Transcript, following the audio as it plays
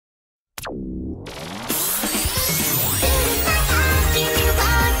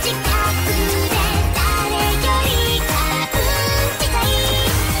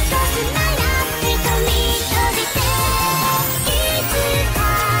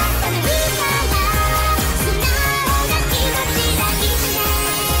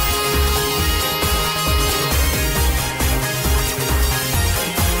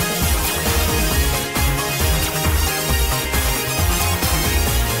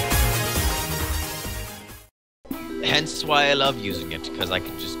Hence why I love using it, because I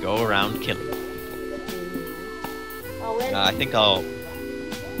can just go around killing. Oh, I think I'll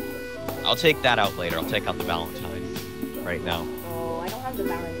take that out later. I'll take out the Valentine right now. Oh, I don't have the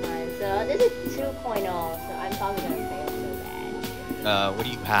Valentine. So this is 2.0, so I'm probably gonna fail so bad. What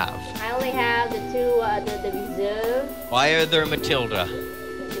do you have? I only have the two, the reserve. Why are there Matilda?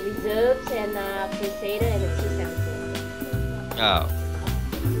 The reserves and Crusader and the 217. Oh.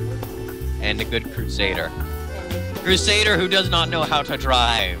 And a good Crusader. And this one. Crusader who does not know how to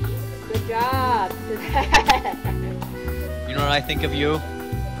drive. Good job. You know what I think of you?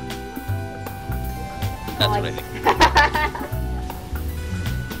 That's what I think.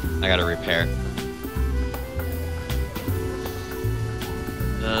 I gotta repair.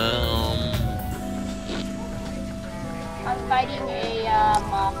 I'm fighting a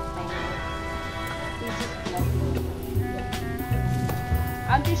mob thing. He's just floating.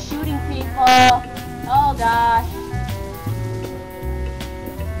 I'm just shooting people. Oh gosh.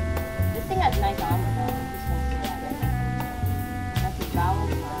 This thing has nice armor though. I just want to see that right now. That's a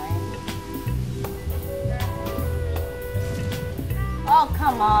Valentine. Oh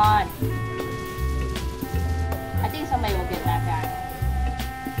come on. I think somebody will get that guy.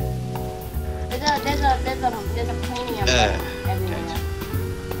 There's a premium everywhere.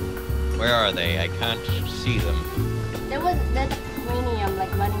 Where are they? I can't see them. There's a premium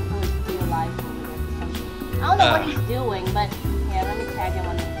like running through his real life or something. I don't know what he's doing, but yeah, let me tag him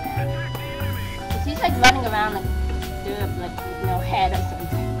on the map. Cause he's like running around like Derp, like with no head or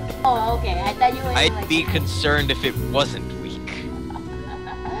something. Oh, okay. I thought you were. I'd be concerned if it wasn't weak.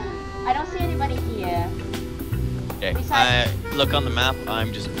 I don't see anybody here. Okay, I look on the map.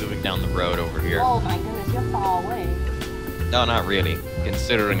 I'm just moving down the road over here. Oh my goodness, you're far away. No, not really.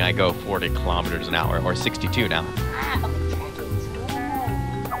 Considering I go 40 kilometers an hour, or 62 now. Ah, okay, dragons.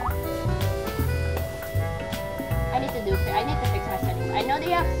 I need to fix my settings. I know they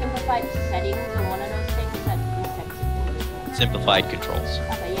have simplified settings or one of those things that resets it. Simplified controls.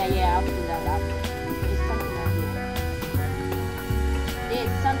 Okay, yeah, I'll do that.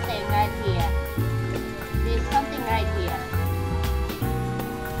 There's something right here. There's something right here.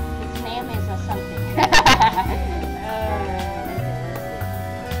 Its name is or something.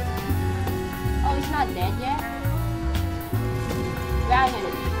 Oh, he's not dead yet? Grounded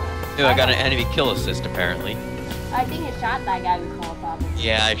it. Ew, I got an enemy kill assist apparently. I think you shot that guy before, probably.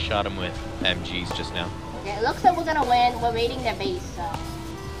 Yeah, I shot him with MGs just now. Okay, it looks like we're gonna win. We're raiding their base, so.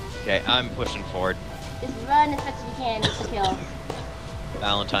 Okay, I'm pushing forward. Just run as much as you can just to kill.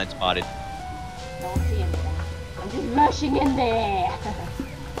 Valentine spotted. Don't see anything. I'm just rushing in there.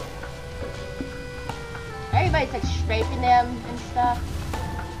 Everybody's like strafing them and stuff.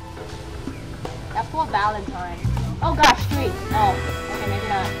 That poor Valentine. Oh gosh, street. Oh, okay, maybe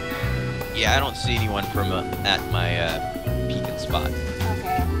not. Yeah, I don't see anyone from at my beacon spot.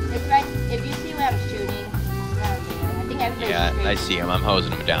 Okay, it's right. If you see where I'm shooting, it's around there. I think everybody's Yeah, strafing. I see him. I'm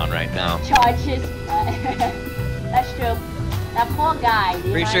hosing him down right now. Charges. That's true. That poor guy.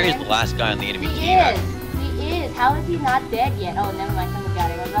 Pretty sure he's the last guy on the enemy team. He is. He is. How is he not dead yet? Oh, never mind. Somebody got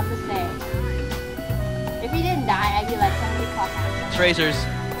him. I was about to say. If he didn't die, I'd be like, somebody call him. Tracers.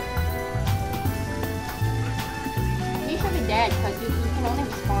 He should be dead because you can only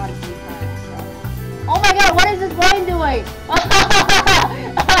respawn 3 times. So. Oh my god, what is this wine doing?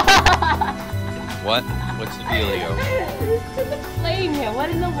 What? What's the dealio? There's a flame here. What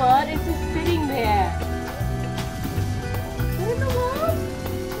in the world? It's just sitting there. What in the world?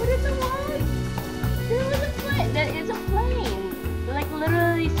 What in the world? There was a flame. There is a flame. They're like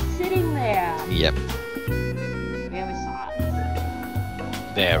literally sitting there. Yep. Very soft.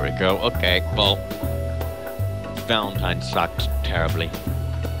 There we go. Okay, well, Valentine sucked terribly.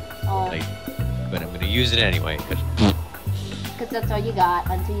 Oh. But I'm gonna use it anyway. Because that's all you got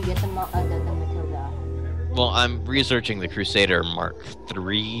until you get the Matilda. Well, I'm researching the Crusader Mark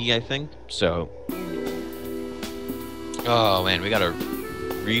III, I think. So. Oh man, we got a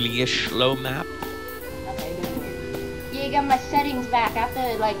really-ish low map. Okay, good. Yeah, you got my settings back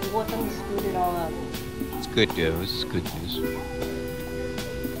after like working to screwed it all up. It's good news. Good news.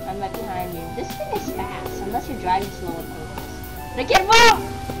 I'm right behind you. This thing is fast, unless you're driving slow on purpose. But get move!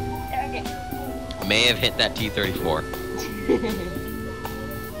 Okay. May have hit that T-34.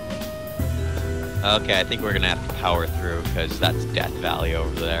 Okay, I think we're gonna have to power through because that's Death Valley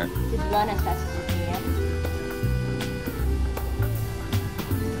over there. Just run as fast as you can.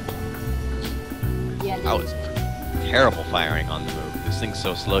 Yeah, That was terrible firing on the move. This thing's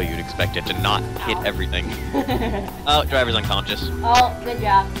so slow you'd expect it to not hit everything. Oh, driver's unconscious. Oh, good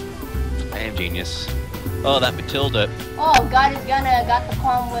job. I am genius. Oh, that Matilda. Oh, God is got the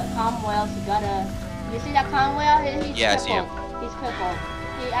Commonwealth. You gotta You see that Conwell? He's Yeah, I crippled. see him. He's crippled.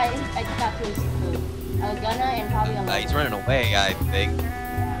 I took out 2 his food. A gunner and probably a He's running away, I think.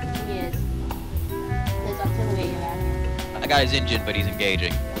 Yeah, he is. There's artillery around here. I got his engine, but he's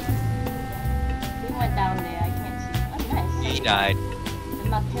engaging. He went down there. I can't see. Oh, nice. He died. And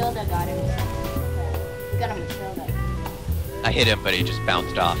Matilda got him. We got a Matilda. I hit him, but he just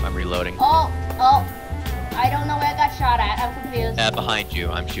bounced off. I'm reloading. Oh. I don't know where I got shot at. I'm confused. Behind you.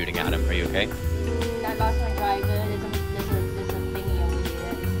 I'm shooting at him. Are you okay? I lost my driver. There's a thingy over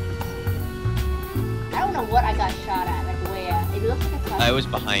here. I don't know what I got shot at. Like where? It looks like a truck. I was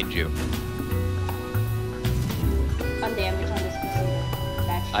behind you. On damage on this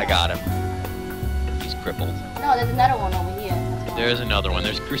PC. I got him. He's crippled. No, there's another one over here. There's another one.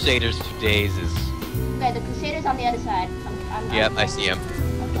 There's Crusaders 2 days is... Okay, the Crusader's on the other side. Yep, I see him.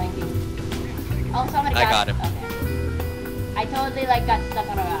 I'm flanking. Oh, somebody got him. Okay. I totally got stuck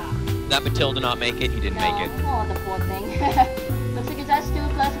on a rock. That Matilda not make it? He didn't make it. Oh, the poor thing. Looks like it's us 2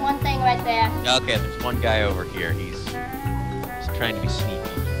 plus 1 thing right there. Okay, there's one guy over here. He's trying to be sneaky.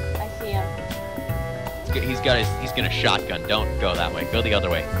 I see him. He's gonna shotgun. Don't go that way. Go the other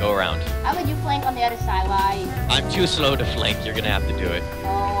way. Go around. How about you flank on the other side? Why? I'm too slow to flank. You're gonna have to do it.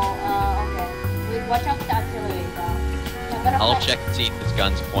 Okay. Wait, watch out for the artillery, though. I'm gonna I'll flank. check and see if his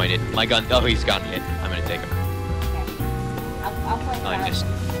gun's pointed. My gun. Oh, he's gotten hit. I'm gonna take him. Okay. I'll flank I around. missed.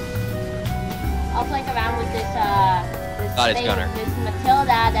 I'll flank around with this Got his thing, gunner. this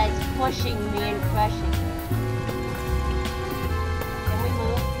Matilda that's pushing me and crushing me. Can we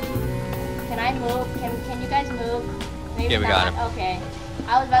move? Can I move? Can you guys move? Maybe Yeah, we not. got him. Okay.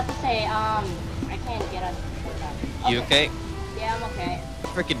 I was about to say, I can't get on. You okay? Yeah, I'm okay.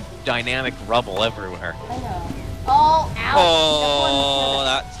 Freaking dynamic rubble everywhere. I know. Oh, ouch. Oh,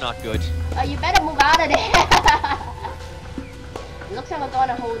 that's not good. Oh, you better move out of there. It looks like we're going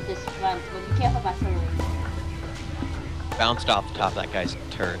to hold this front, but be careful about artillery. Bounced off the top of that guy's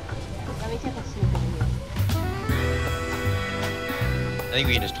turret. Let me take a sneak over here. I think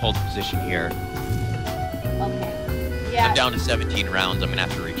we can just hold the position here. Okay. Yeah. I'm down to 17 rounds. I'm gonna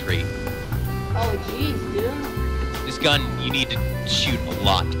have to retreat. Oh, jeez, dude. This gun, you need to shoot a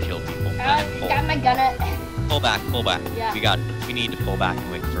lot to kill people. And pull. Got my gunner. Pull back, pull back. Yeah. We need to pull back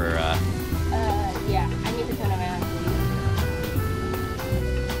and wait for, Yeah, I need to turn around, please.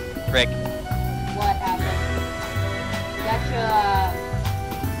 Rick. What happened? You got your,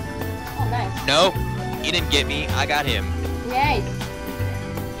 Oh, nice. No, he didn't get me. I got him. Nice.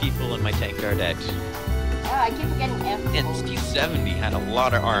 People in my tank are dead. Oh, I keep forgetting F. And T-70 had a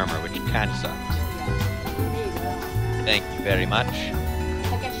lot of armor, which kinda sucked. Yeah. There you go. Thank you very much.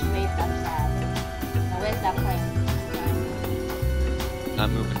 Look at straight outside. Now, where's that plane?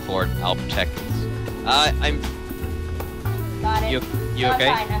 I'm moving forward. I'll protect this. I'm... Got it. You No, okay?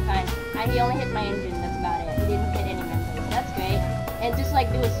 I'm fine. He only hit my engine, that's about it. He didn't hit any members. That's great. And just like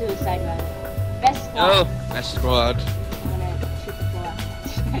do a suicide run. Best squad. Oh, best squad. I'm gonna shoot the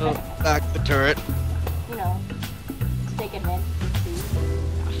floor. Oh, back the turret. You know, to take advantage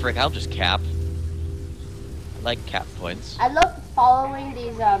of the Frick, I'll just cap. I like cap points. I love following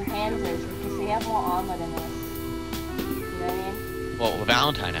these Panzers because they have more armor than us. You know what I mean? Well,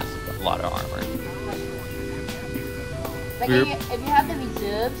 Valentine has a lot of armor. Like if you have the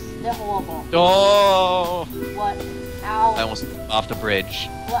reserves, they're horrible. Oh! What? Ow. I almost off the bridge.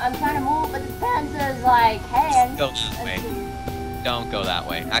 Well, I'm trying to move, but the Panzer's like, hey. Go that way. Don't go that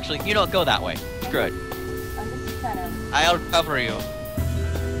way. Actually, you don't go that way. Screw it. I'm just trying to. I'll cover you.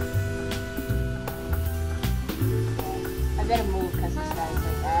 I better move because this guy's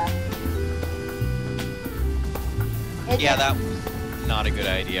like that. Yeah, that was not a good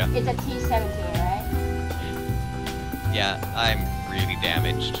idea. It's a T-17, right? Yeah, I'm really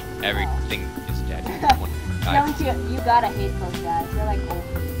damaged. Everything is dead. Don't you gotta hate those guys. They're like old.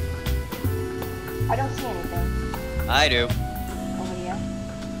 I don't see anything. I do. Over here.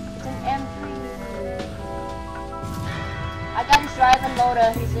 It's an M3. I got his driving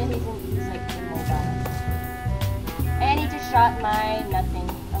loader. He's like immobile. And he just shot my nothing.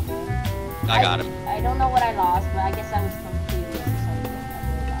 Okay. I got him. I don't know what I lost, but I guess I was from previous or something.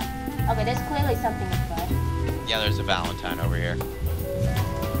 Okay, there's clearly something in front. Yeah, there's a Valentine over here.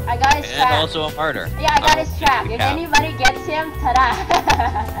 I got his trap. And also a martyr. Yeah, I got his trap. If anybody gets him, ta-da!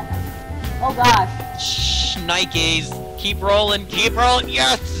 Oh gosh. Shh, Nikes. Keep rolling, keep rolling.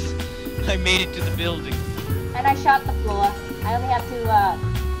 Yes! I made it to the building. And I shot the floor. I only have to,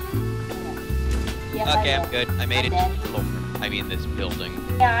 Yes, Okay, I'm good. I made it dead. to the floor. I mean, this building.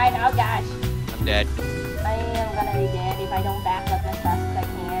 Yeah, I know, gosh. I'm dead. I am gonna be dead if I don't back up as fast as I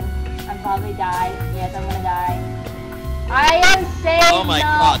can. I'm probably die. Yes, I'm gonna die. I am saying Oh my no.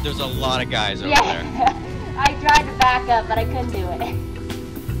 god, there's a lot of guys over there. I tried to back up, but I couldn't do it.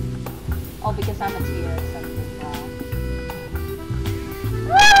 Oh, because I'm a tier or something.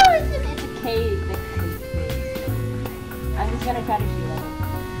 Woo! It's a cave. I'm just gonna try to shoot it.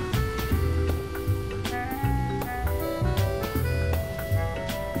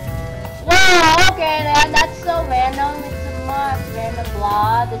 Whoa, okay then, that's so random. It's a mock random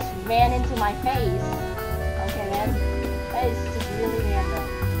blah that ran into my face. Okay then, that is just really random.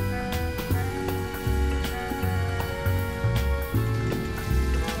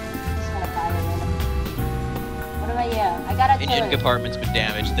 Just gonna fire random. What do I I got artillery. Engine compartment's been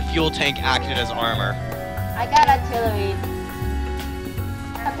damaged. The fuel tank acted as armor. I got artillery.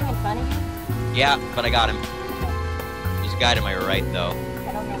 Something in front of you? Yeah, but I got him. There's a guy to my right though.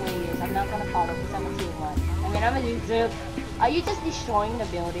 I don't know where he is. I'm not gonna follow because I'm a team one. I mean, I'm a zoop. Are you just destroying the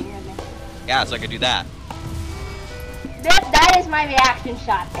building? Yeah, so I could do that. That is my reaction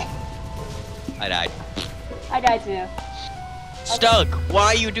shot. I died. I died too. Stug,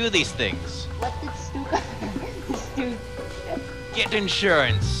 why you do these things? What did Stu? Get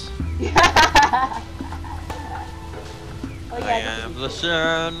insurance. Oh, I am the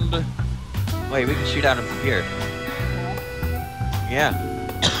sand. Wait, we can shoot at him from here. Yeah.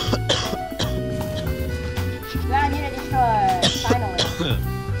 I need to destroy. Finally. Let's see,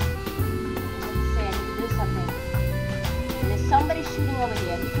 I need to do something. There's somebody shooting over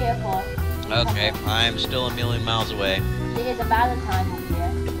here. Be careful. Okay, I'm still a million miles away. There is a Valentine over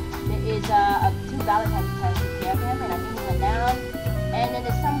here. There is two Valentines trying to take care of him, and I think he went down. And then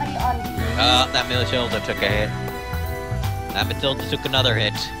there's somebody on. That Matilda took a hit. That Matilda took another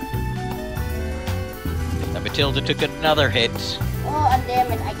hit. That Matilda took another hit. Oh, I'm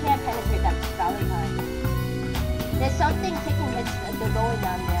damaged. I can't penetrate that Valentine. There's something taking hits that they're going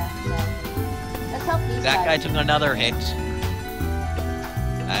down there. So let's help these That guy guys. took another hit.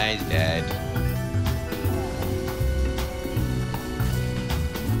 He's dead.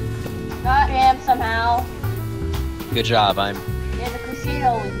 Got him somehow. Good job, I'm... There's a Crusader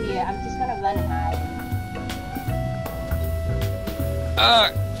over here. I'm just gonna run and hide.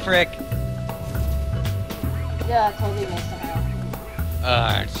 Frick. Yeah, totally missed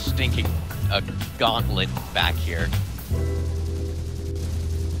somehow. Stinking a gauntlet back here.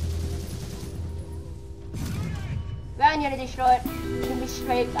 Ryan, you're destroyed. You can be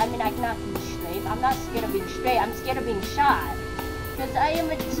straight. I mean, I cannot be straight. I'm not scared of being straight. I'm scared of being shot. Because I am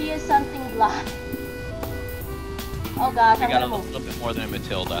a tier something block. Oh gosh, I I'm got a gonna move. little bit more than a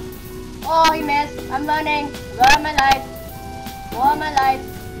Matilda. Oh, he missed. I'm running. Run my life. Run my life.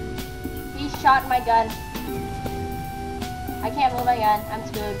 He shot my gun. I can't move my gun. I'm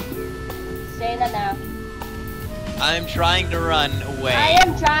screwed. Saying that now. I'm trying to run away. I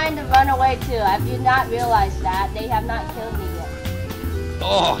am trying to run away too. Have you not realized that? They have not killed me yet.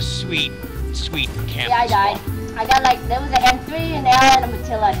 Oh, sweet, sweet camp. Yeah, I died. I got like, there was an M3 and L and a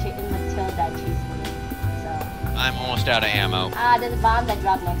Matilda chasing me. So. I'm almost out of ammo. There's a bomb that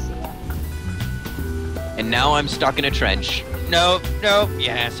dropped next to you. And now I'm stuck in a trench. Nope, nope.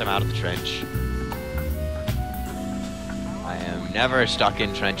 Yes, I'm out of the trench. I am never stuck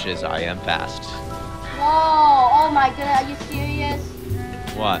in trenches. I am fast. Whoa! Oh my god, are you serious?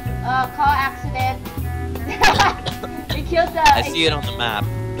 What? Car accident. It killed the. I see it on the map.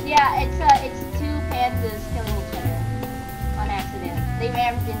 Yeah, it's two panthers killing each other on accident. They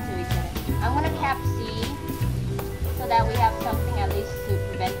rammed into each other. I'm gonna cap C so that we have something at least to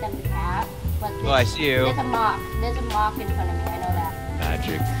prevent them to cap. But Oh, I see you. There's a mock. There's a mock in front of me. I know that.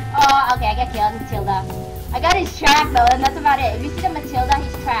 Magic. Oh, okay, I got killed, Matilda. I got his track though, and that's about it. If you see the Matilda,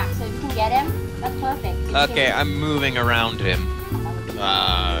 he's tracked, so if you can get him, that's perfect. Okay, I'm moving around him.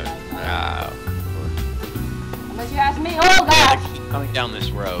 Unless you ask me. Oh gosh! Keep coming down this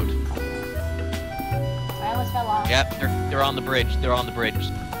road. I almost fell off. Yep, they're on the bridge. They're on the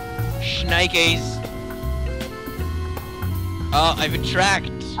bridge. Shnikes. Oh, I've been tracked.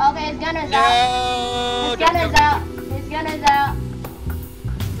 Okay, his gun is out. No. His gun is out. His gun is out.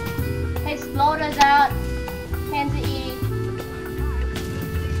 His exploder's out. Hands to E.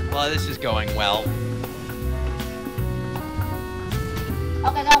 Well, this is going well.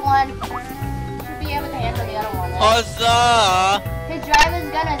 Okay, got one. Should be able to handle the other one. Right? Huzzah! His driver's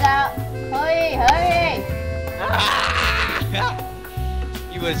gun is out. Hurry, hurry!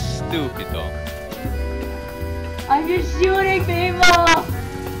 You was stupid, though. I'm just shooting people!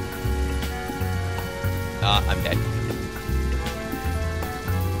 I'm dead.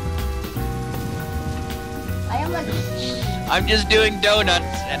 I am like I'm just doing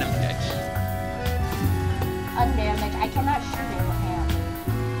donuts and I'm dead. undamaged. I cannot shoot him with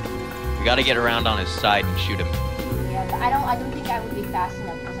hand. We gotta get around on his side and shoot him. Yeah, I don't think I would be fast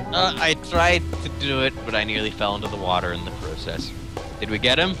enough because I don't. I tried to do it, but I nearly fell into the water in the process. Did we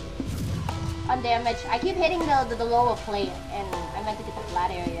get him? Undamaged. I keep hitting the lower plate, and I meant to get the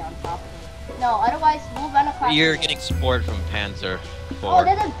flat area on top of it. No, otherwise we'll run across. You're getting support from Panzer IV. Oh,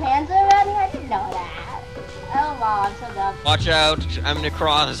 there's a Panzer around here? I didn't know that. Oh wow, I'm so dumb. Watch out! I'm gonna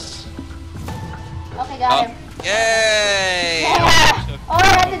cross. Okay, got him. Yay! Yeah. All I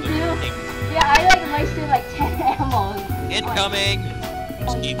had to do. Yeah, I like wasted like 10 ammo. Incoming!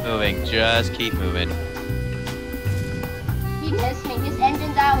 Just keep moving. Just keep moving. He missed me. His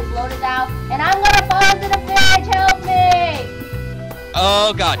engine's out. His loader's out. And I'm gonna fall into the bridge. Help me!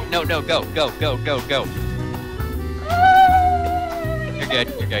 Oh god. No, no, go, go, go, go, go. You're good.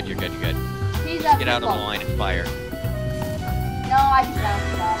 You're good. You're good. You're good. He's Just get out of the line and fire. No, I just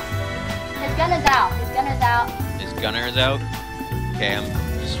bounced off. His gun is out. His gun is out. His gunner is out. Okay, I'm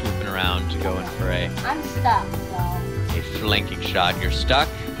just swooping around to go in for I'm stuck, so. a flanking shot. You're stuck.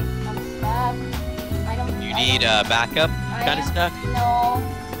 I'm stuck. I don't. You need backup. Kind of stuck. No.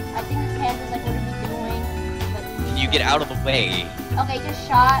 I think this Panzer's like, what are you doing? But Can you get out of the way? okay, just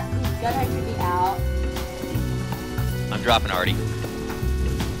shot. His gunner should be out. I'm dropping already.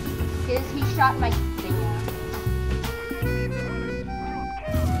 He shot my thing out.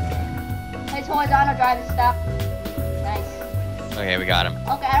 His horizontal drive is stuck. Nice. Okay, we got him.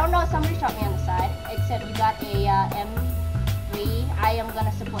 Okay, I don't know if somebody shot me on the side, except you got a M3. I am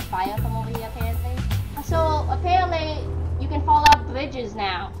gonna support fire from over here apparently. So apparently you can fall off bridges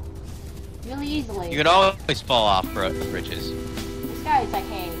now. Really easily. You can always fall off bridges. This guy is like,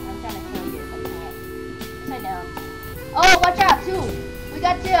 hey, I'm trying to kill you, but I can't. Sit down. Oh, watch out, two! We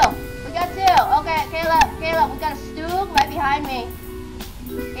got two! We got two! Okay, Caleb, we got a Stug right behind me.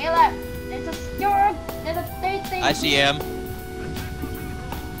 Caleb, there's a Stug! There's a third thing! I see him.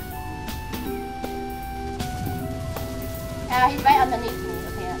 He's right underneath me,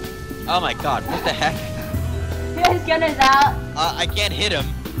 apparently. Oh my god, what the heck? His gun is out. I can't hit him.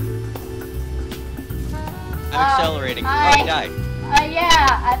 I'm Oh, accelerating. hi. Oh, he died.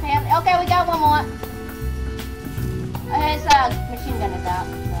 Yeah, apparently. Okay, we got one more. His machine gun is out.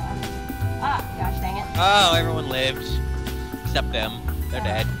 So. Ah, gosh dang it. Oh, everyone lived. Except them. They're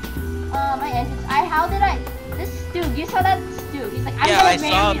dead. My engines. How did I? This Stug, you saw that Stug? He's like, I'm Yeah, gonna I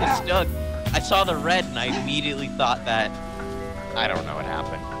saw man the you. Stug. I saw the red and I immediately thought that... I don't know what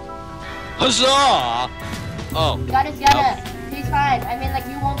happened. Huzzah! Oh. Got his gunner. He's fine. I mean, like,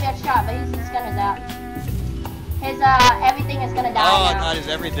 you won't get shot, but his gunner's out. His, everything is gonna die Oh, I now. thought his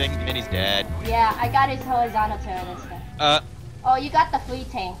everything, and he's dead. Yeah, I got his horizontal turret and stuff. Oh, you got the free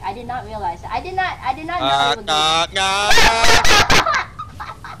tank. I did not realize that. I did not know it would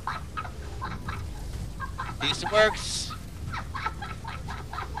This works.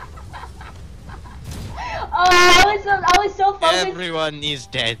 Oh, I was so focused. Everyone is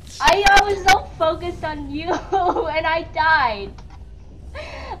dead. I was so focused on you, and I died.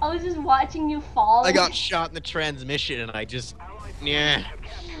 I was just watching you fall. I got shot in the transmission, and I just... Yeah.